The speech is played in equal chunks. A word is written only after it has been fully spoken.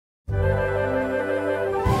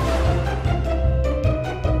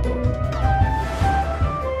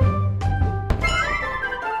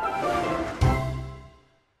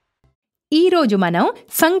ఈరోజు మనం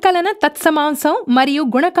సంకలన తత్సమాంసం మరియు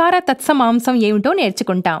గుణకార తత్సమాంసం ఏమిటో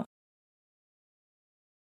నేర్చుకుంటాం.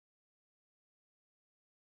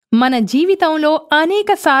 మన జీవితంలో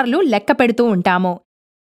అనేకసార్లు లెక్క పెడుతూ ఉంటాము.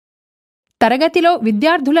 తరగతిలో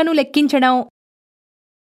విద్యార్థులను లెక్కించడం,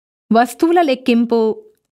 వస్తువుల లెక్కింపు,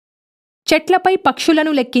 చెట్లపై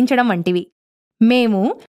పక్షులను లెక్కించడం వంటివి. మేము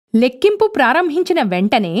లెక్కింపు ప్రారంభించిన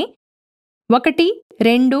వెంటనే 1,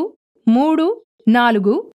 2, 3,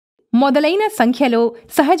 4 మొదలైన సంఖ్యలు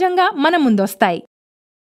సహజంగా మన ముందొస్తాయి.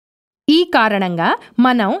 ఈ కారణంగా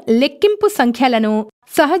మనం లెక్కింపు సంఖ్యలను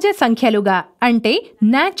సహజ సంఖ్యలుగా అంటే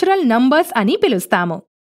న్యాచురల్ నంబర్స్ అని పిలుస్తాము.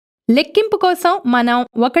 లెక్కింపు కోసం మనం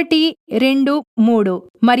 1, 2, 3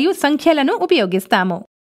 మరియు సంఖ్యలను ఉపయోగిస్తాము.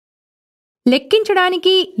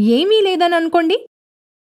 లెక్కించడానికి ఏమీ లేదని అనుకోండి.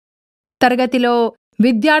 తరగతిలో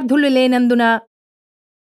విద్యార్థులు లేనందున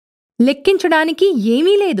లెక్కించడానికి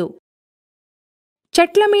ఏమీ లేదు.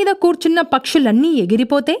 చెట్ల మీద కూర్చున్న పక్షులన్నీ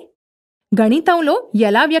ఎగిరిపోతే గణితంలో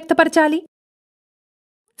ఎలా వ్యక్తపరచాలి?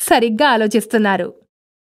 సరిగ్గా ఆలోచిస్తున్నారు.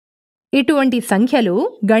 ఇటువంటి సంఖ్యలు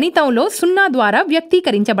గణితంలో 0 ద్వారా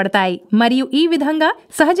వ్యక్తీకరించబడతాయి మరియు ఈ విధంగా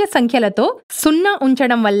సహజ సంఖ్యలతో 0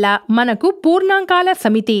 ఉంచడం వల్ల మనకు పూర్ణాంకాల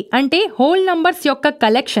సమితి అంటే హోల్ నంబర్స్ యొక్క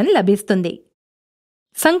కలెక్షన్ లభిస్తుంది.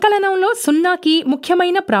 సంకలనంలో 0కి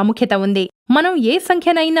ముఖ్యమైన ప్రాముఖ్యత ఉంది. మనం ఏ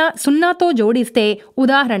సంఖ్యనైనా 0తో జోడిస్తే,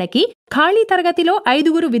 ఉదాహరణకి ఖాళీ తరగతిలో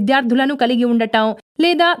 5 విద్యార్థులను కలిగి ఉండటం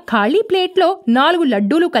లేదా ఖాళీ ప్లేట్లో 4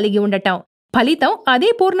 లడ్డూలు కలిగి ఉండటం, ఫలితం అదే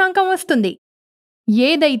పూర్ణాంకం వస్తుంది,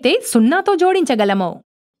 ఏదైతే 0తో జోడించగలమో.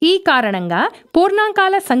 ఈ కారణంగా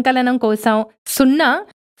పూర్ణాంకాల సంకలనం కోసం 0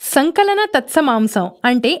 సంకలన తత్సమాంసం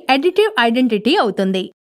అంటే అడిటివ్ ఐడెంటిటీ అవుతుంది.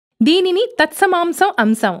 దీనిని తత్సమాంసం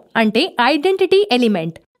అంశం అంటే ఐడెంటిటీ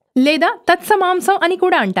ఎలిమెంట్ లేదా తత్సమాంసం అని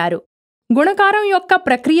కూడా అంటారు. గుణకారం యొక్క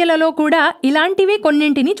ప్రక్రియలలో కూడా ఇలాంటివే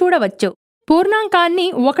కొన్నింటిని చూడవచ్చు. పూర్ణాంకాన్ని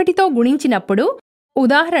 1తో గుణించినప్పుడు,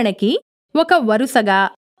 ఉదాహరణకి ఒక వరుసగా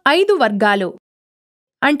 5 వర్గాలు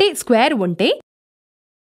అంటే స్క్వేర్ ఉంటే,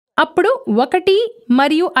 అప్పుడు 1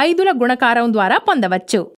 మరియు 5ల గుణకారం ద్వారా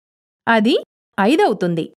పొందవచ్చు. అది 5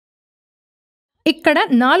 అవుతుంది. ఇక్కడ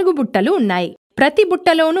 4 బుట్టలు ఉన్నాయి. ప్రతి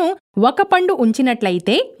బుట్టలోనూ ఒక పండు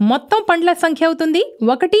ఉంచినట్లయితే మొత్తం పండ్ల సంఖ్య అవుతుంది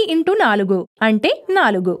 1 × 4 అంటే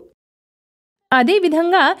 4.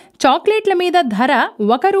 అదేవిధంగా చాక్లెట్ల మీద ధర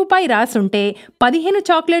 ₹1 రాసుంటే 15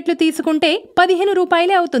 చాక్లెట్లు తీసుకుంటే 15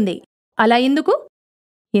 రూపాయలే అవుతుంది. అలా ఎందుకు?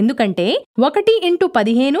 ఎందుకంటే 1 ×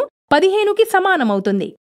 15 15కి సమానమవుతుంది.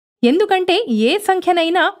 ఎందుకంటే ఏ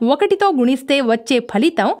సంఖ్యనైనా 1తో గుణిస్తే వచ్చే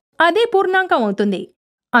ఫలితం అదే పూర్ణాంకం అవుతుంది.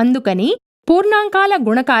 అందుకని పూర్ణాంకాల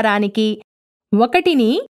గుణకారానికి 1ని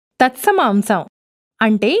తత్సమాంసం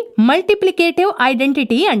అంటే మల్టిప్లికేటివ్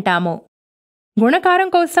ఐడెంటిటీ అంటాము. గుణకారం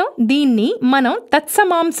కోసం దీన్ని మనం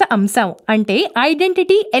తత్సమాంస అంశం అంటే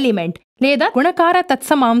ఐడెంటిటీ ఎలిమెంట్ లేదా గుణకార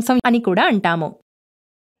తత్సమాంసం అని కూడా అంటాము.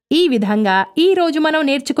 ఈ విధంగా ఈరోజు మనం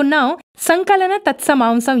నేర్చుకున్నాం సంకలన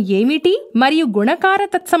తత్సమాంసం ఏమిటి మరియు గుణకార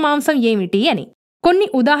తత్సమాంసం ఏమిటి అని. కొన్ని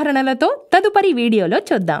ఉదాహరణలతో తదుపరి వీడియోలో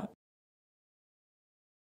చూద్దాం.